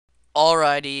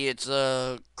Alrighty, it's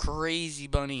a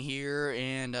Crazybunny here,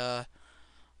 and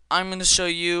I'm gonna show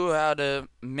you how to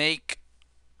make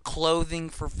clothing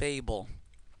for Fable.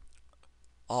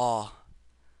 Oh,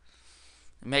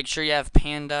 make sure you have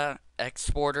Panda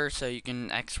Exporter so you can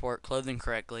export clothing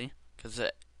correctly, because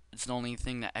it's the only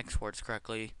thing that exports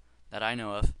correctly that I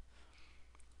know of.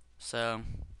 So,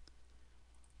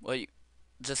 well,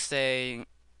 just say,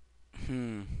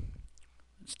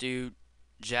 let's do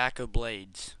Jack of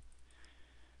Blades.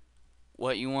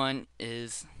 What you want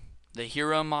is the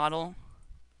hero model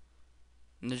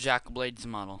and the Jack of Blades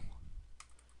model.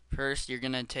 First, you're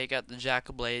going to take out the Jack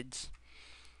of Blades,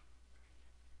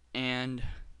 and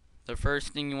the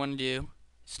first thing you want to do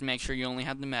is to make sure you only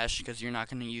have the mesh, because you're not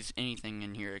going to use anything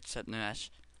in here except the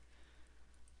mesh.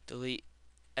 Delete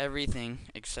everything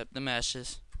except the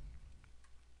meshes,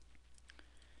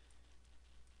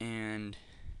 and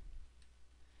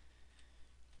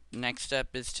next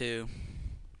step is to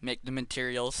make the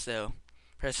materials. So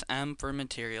press M for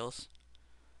materials,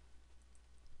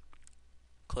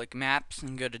 click maps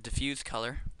and go to diffuse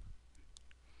color,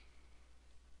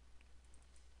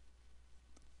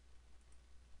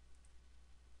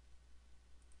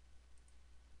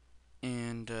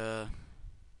 and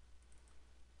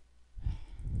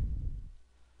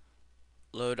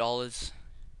load all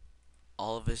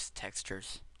of his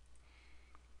textures.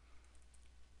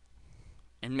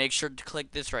 And make sure to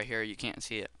click this right here, you can't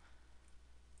see it.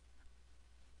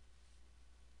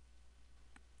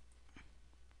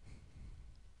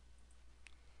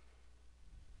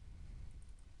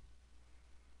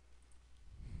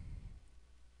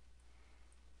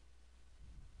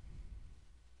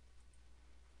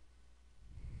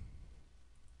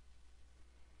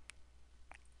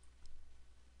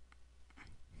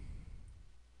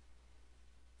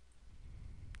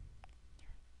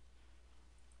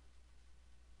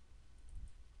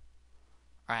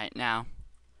 Alright, now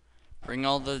bring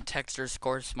all the textures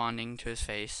corresponding to his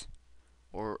face,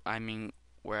 or I mean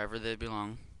wherever they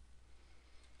belong.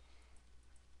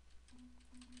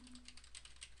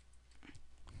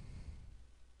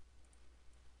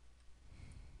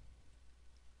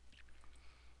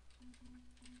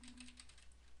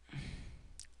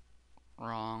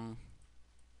 Wrong.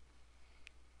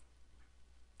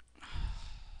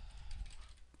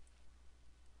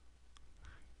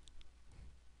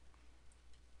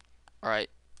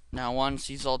 Alright, now once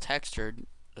he's all textured,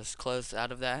 just close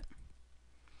out of that.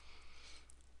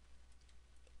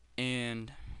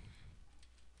 And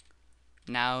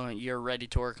now you're ready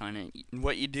to work on it.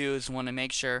 What you do is want to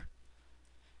make sure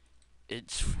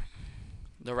it's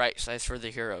the right size for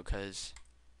the hero, because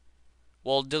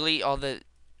we'll delete all the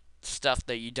stuff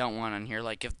that you don't want on here.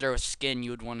 Like if there was skin,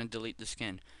 you would want to delete the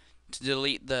skin. To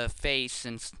delete the face,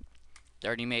 since they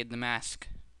already made the mask,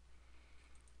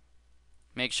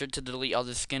 make sure to delete all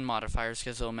the skin modifiers,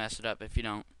 because it'll mess it up if you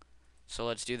don't. So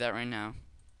let's do that right now.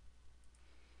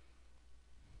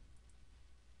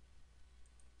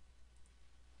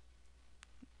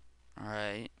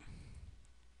 Alright.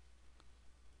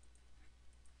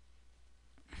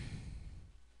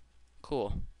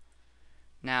 Cool.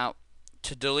 Now,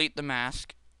 to delete the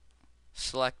mask,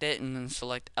 select it and then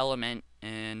select element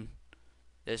in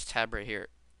this tab right here.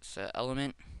 So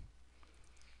element.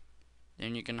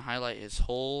 Then you can highlight his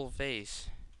whole face.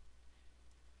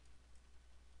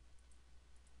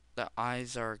 The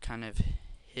eyes are kind of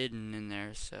hidden in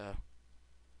there, so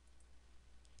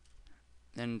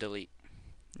then delete.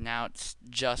 Now it's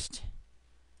just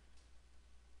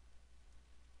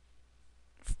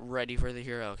ready for the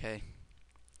hero, okay?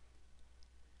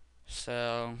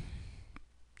 So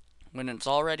when it's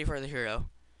all ready for the hero,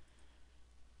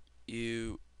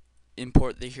 you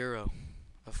import the hero,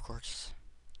 of course.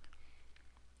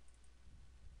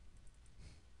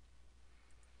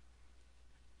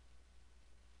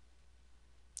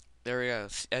 There we go.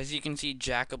 As you can see,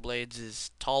 Jack of Blades is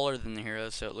taller than the hero,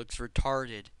 so it looks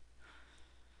retarded.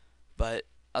 But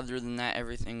other than that,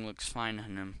 everything looks fine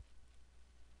on him.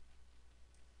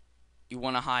 You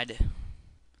want to hide.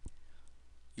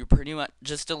 You pretty much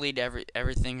just delete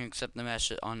everything except the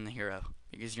mesh on the hero,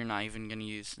 because you're not even going to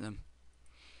use them.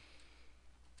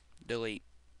 Delete.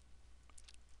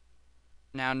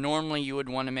 Now normally you would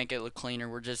want to make it look cleaner.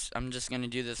 I'm just going to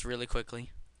do this really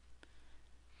quickly.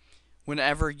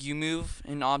 Whenever you move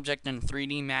an object in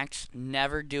 3D Max,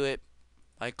 never do it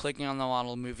by clicking on the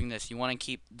model moving this. You want to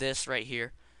keep this right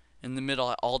here in the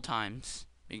middle at all times,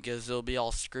 because it'll be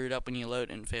all screwed up when you load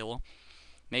in Fable.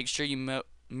 Make sure you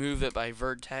move it by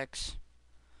vertex,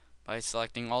 by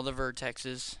selecting all the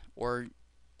vertexes or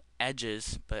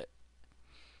edges, but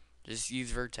just use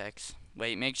vertex.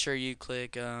 Wait, make sure you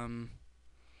click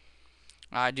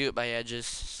I do it by edges.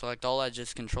 Select all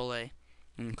edges, Control A,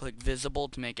 and click visible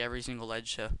to make every single edge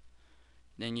show.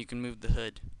 Then you can move the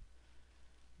hood.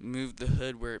 Move the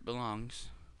hood where it belongs,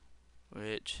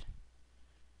 which,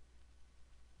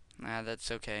 that's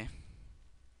okay.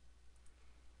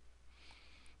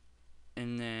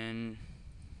 And then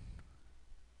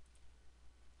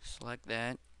select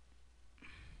that.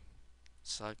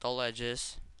 Select all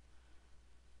edges.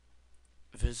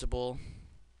 Visible.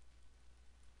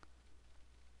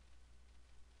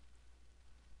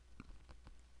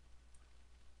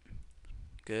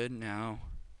 Good. Now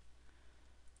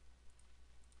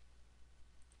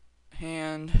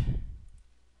hand.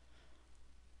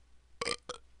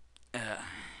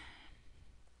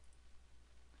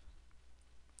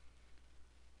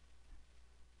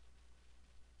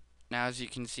 Now as you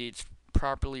can see, it's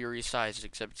properly resized,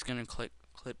 except it's gonna clip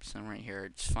some right here.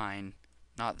 It's fine.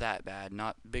 Not that bad.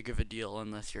 Not big of a deal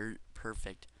unless you're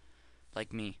perfect,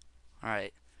 like me.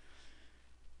 Alright.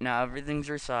 Now everything's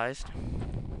resized.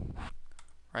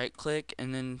 Right click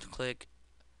and then click.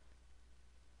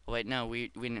 Oh, wait, no, we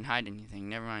didn't hide anything.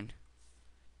 Never mind.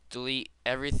 Delete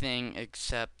everything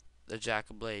except the jack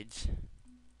of blades.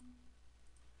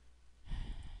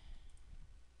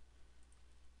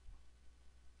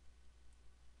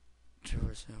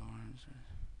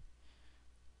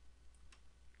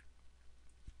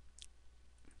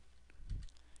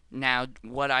 Now,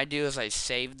 what I do is I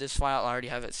save this file. I already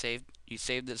have it saved. You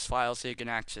save this file so you can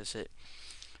access it.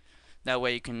 That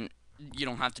way you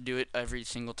don't have to do it every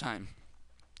single time.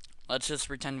 Let's just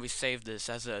pretend we saved this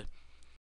as a